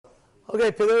Okay,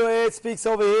 Piluet speaks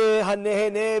over here.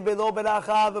 Hanehene below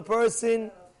Beracha. If a person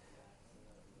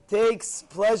takes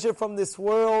pleasure from this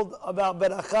world about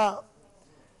Beracha,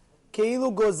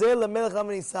 Keilu gozel lemelech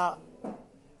hamanisa.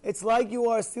 It's like you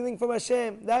are stealing from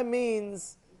Hashem. That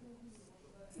means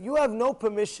you have no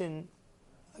permission.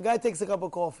 A guy takes a cup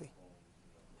of coffee,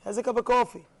 has a cup of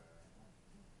coffee,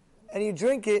 and you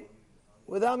drink it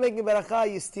without making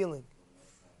Beracha. You're stealing.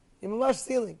 You're mamash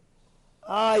stealing.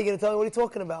 You're going to tell me, what are you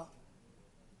talking about?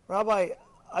 Rabbi,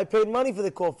 I paid money for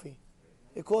the coffee.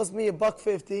 It cost me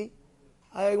 $1.50.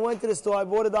 I went to the store, I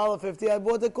bought $1.50. I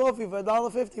bought the coffee for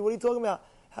 $1.50. What are you talking about?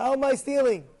 How am I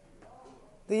stealing?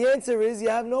 The answer is you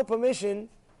have no permission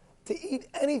to eat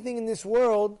anything in this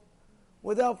world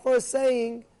without first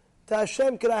saying to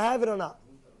Hashem, could I have it or not?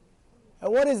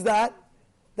 And what is that?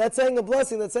 That's saying a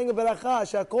blessing, that's saying a beracha,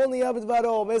 shakol niyabit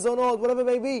varo, mezonot, whatever it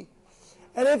may be.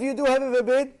 And if you do heaven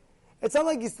forbid, it's not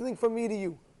like you're stealing from me to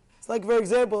you. It's like, for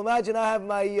example, imagine I have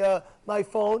my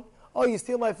phone. Oh, you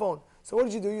steal my phone. So what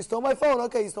did you do? You stole my phone.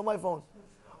 Okay, you stole my phone.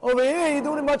 Over here, you're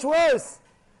doing it much worse.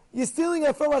 You're stealing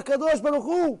it from HaKadosh Baruch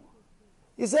Hu.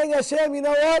 You're saying, Hashem, you know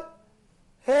what?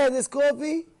 Hey, this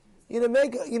coffee, you're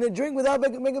gonna drink without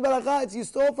making beracha. It's you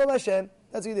stole from Hashem.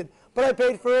 That's what you did. But I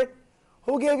paid for it.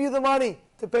 Who gave you the money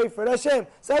to pay for it? Hashem.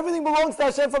 So everything belongs to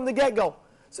Hashem from the get-go.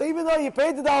 So even though you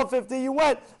paid the $1.50, you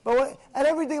went, and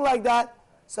everything like that,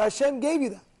 so Hashem gave you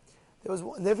that.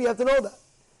 Therefore you have to know that.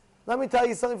 Let me tell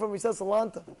you something from Yisrael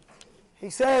Salanta.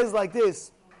 He says like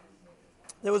this.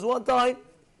 There was one time,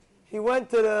 he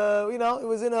went to it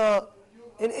was in an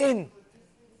inn.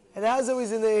 And as he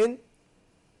was in the inn,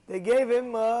 they gave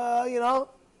him, an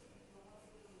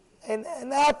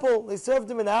apple. They served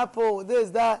him an apple, this,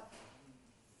 that.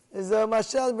 There's a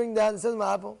mashal, bring that, and says him an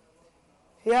apple.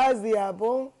 He has the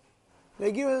apple.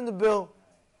 They give him the bill.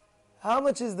 How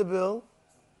much is the bill?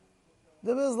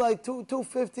 The bill's like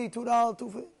 $2.50,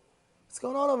 $2.50. What's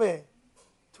going on over here?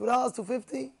 $2,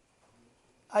 $2.50?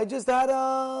 I just had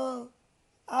a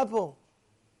apple.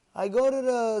 I go to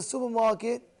the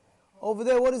supermarket. Over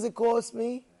there, what does it cost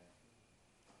me?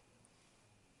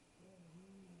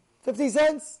 50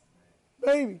 cents?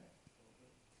 Maybe.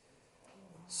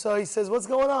 So he says, what's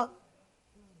going on?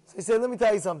 So he said, let me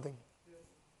tell you something.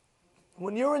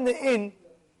 When you're in the inn,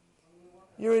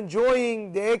 you're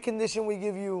enjoying the air condition we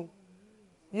give you.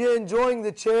 You're enjoying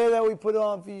the chair that we put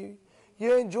on for you.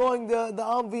 You're enjoying the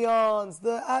ambiance,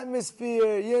 the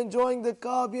atmosphere. You're enjoying the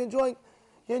cup. You're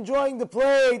enjoying the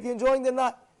plate. You're enjoying the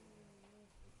nut.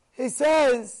 He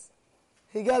says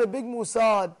he got a big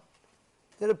musad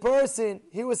that a person,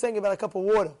 he was saying about a cup of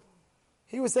water.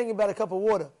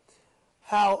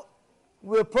 How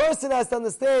a person has to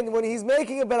understand when he's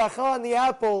making a beracha on the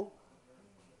apple,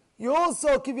 you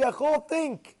also, kivyachol,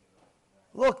 think,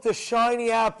 look, the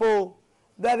shiny apple,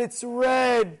 that it's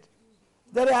red,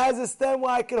 that it has a stem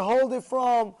where I can hold it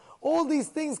from. All these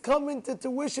things come into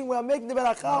tuition when I'm making the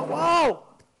beracha. Wow!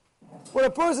 When a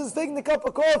person's taking the cup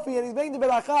of coffee and he's making the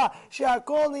beracha,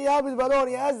 she'akol niyabit baron,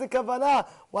 he has the kavanah.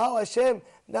 Wow, Hashem,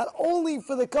 not only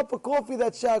for the cup of coffee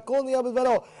that she'akol niyabit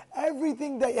baron,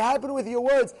 everything that happened with your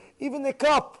words, even the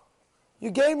cup.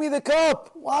 You gave me the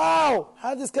cup. Wow!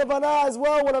 Have this kavanah as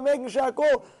well when I'm making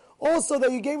she'akol. Also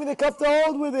that you gave me the cup to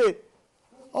hold with it.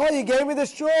 Oh, you gave me the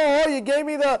straw. Oh, you gave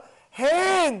me the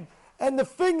hand and the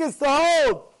fingers to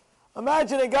hold.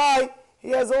 Imagine a guy, he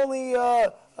has only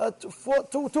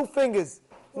two fingers.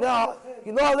 You know how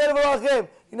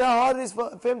hard it is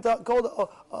for him to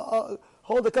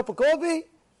hold a cup of coffee?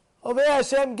 Over here,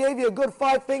 Hashem gave you a good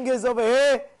 5 fingers over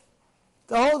here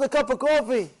to hold a cup of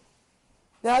coffee.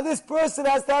 Now this person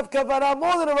has to have kavanah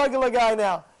more than a regular guy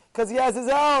now. Because he has his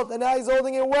health, and now he's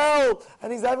holding it well,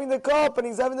 and he's having the cup, and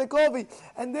he's having the coffee.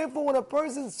 And therefore, when a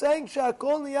person's saying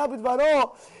Shakol Niyabit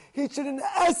Varo, he should in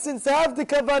essence have the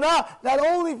kavanah, not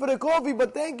only for the coffee,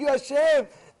 but thank you Hashem,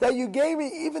 that you gave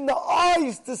me even the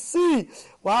eyes to see.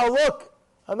 Wow, look,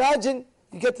 imagine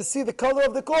you get to see the color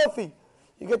of the coffee.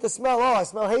 You get to smell, I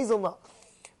smell hazelnut.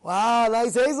 Wow,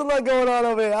 nice hazelnut going on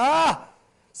over here.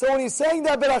 So when you're saying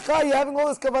that beracha, you're having all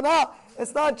this kavanah,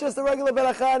 it's not just a regular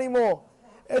beracha anymore.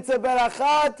 It's a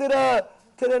beracha to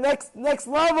the next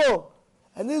level.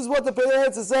 And this is what the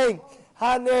Peleretz is saying.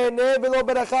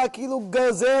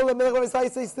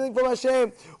 He's stealing from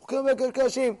Hashem.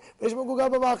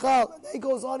 He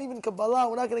goes on, even Kabbalah.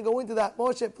 We're not going to go into that.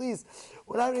 Moshe, please.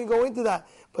 We're not going to go into that.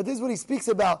 But this is what he speaks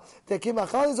about. Because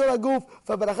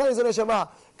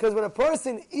when a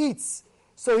person eats,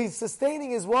 so he's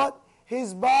sustaining his what?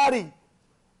 His body.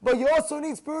 But you also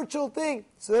need spiritual thing.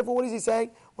 So therefore, what is he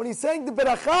saying? When he's saying the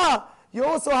beracha, you're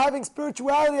also having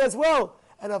spirituality as well.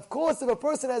 And of course, if a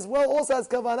person as well also has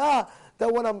kavanah,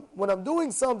 that when I'm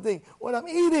doing something, when I'm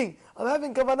eating, I'm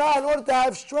having kavanah in order to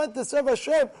have strength to serve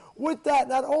Hashem. With that,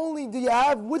 not only do you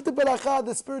have with the beracha,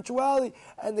 the spirituality,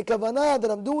 and the kavanah that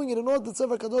I'm doing it in order to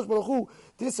serve HaKadosh Baruch Hu,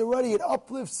 this already, it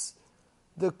uplifts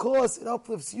the cause, it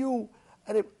uplifts you,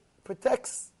 and it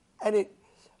protects, and it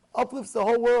uplifts the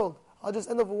whole world. I'll just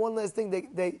end up with one last thing.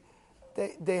 They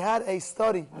had a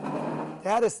study. They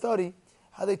had a study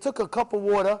how they took a cup of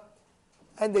water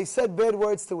and they said bad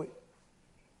words to it.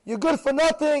 You're good for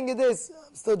nothing. It is.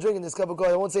 I'm still drinking this cup of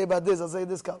coffee. I won't say about this. I'll say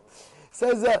this cup. It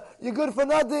says, you're good for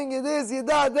nothing. It is. You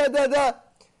da.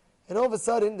 And all of a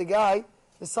sudden, the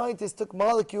scientist took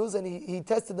molecules and he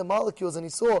tested the molecules and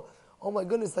he saw, oh my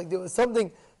goodness, like there was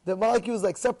something, the molecules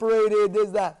like separated,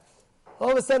 this, that.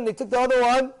 All of a sudden, they took the other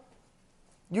one.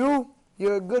 You're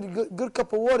a good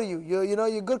cup of water. You're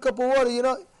a good cup of water.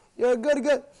 You're a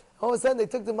good. All of a sudden, they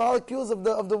took the molecules of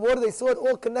the water. They saw it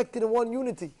all connected in one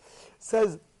unity. It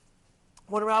says,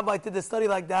 one rabbi did a study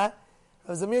like that.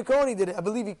 Zamir Kohani did it. I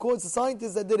believe he quotes the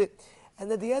scientist that did it. And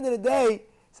at the end of the day,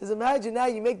 he says, imagine now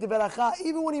you make the beracha.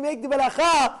 Even when you make the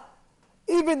beracha,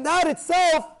 even that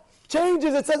itself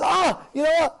changes. It says, you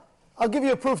know what? I'll give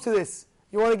you a proof to this.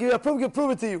 You want to give you a proof? I'll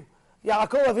prove it to you.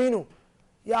 Yaakov Avinu.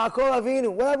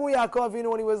 What happened with Yaakov Avinu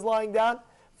when he was lying down?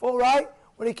 Right?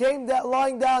 When he came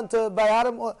lying down to by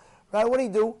Adam, right? What did he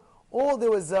do?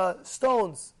 There was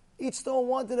stones. Each stone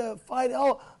wanted to fight.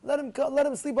 Let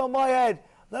him sleep on my head.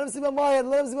 Let him sleep on my head.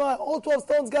 All 12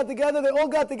 stones got together. They all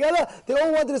got together. They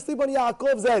all wanted to sleep on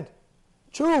Yaakov's head.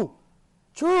 True.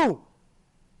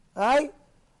 Right?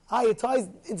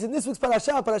 It's in this week's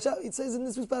parasha. It says in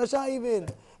this week's parasha even.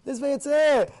 This way it's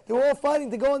there. They were all fighting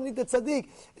to go underneath the tzaddik.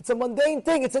 It's a mundane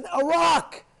thing. It's a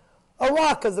rock.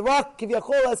 Because the rock,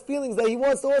 Kivyachol, has feelings that he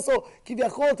wants to also,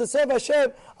 Kivyachol, to serve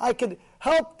Hashem. I could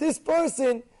help this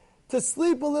person to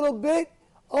sleep a little bit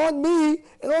on me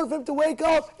in order for him to wake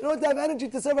up, in order to have energy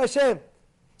to serve Hashem.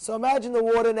 So imagine the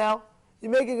water now.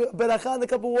 You're making a beracha in the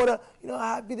cup of water. You know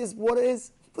how happy this water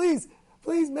is? Please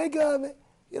make a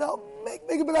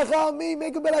beracha on me.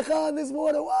 Make a beracha on this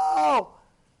water. Wow.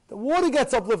 The water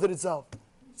gets uplifted itself.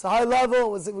 It's a high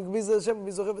level. We can be Hashem, we can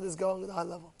be Zocheh for this going at a high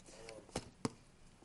level.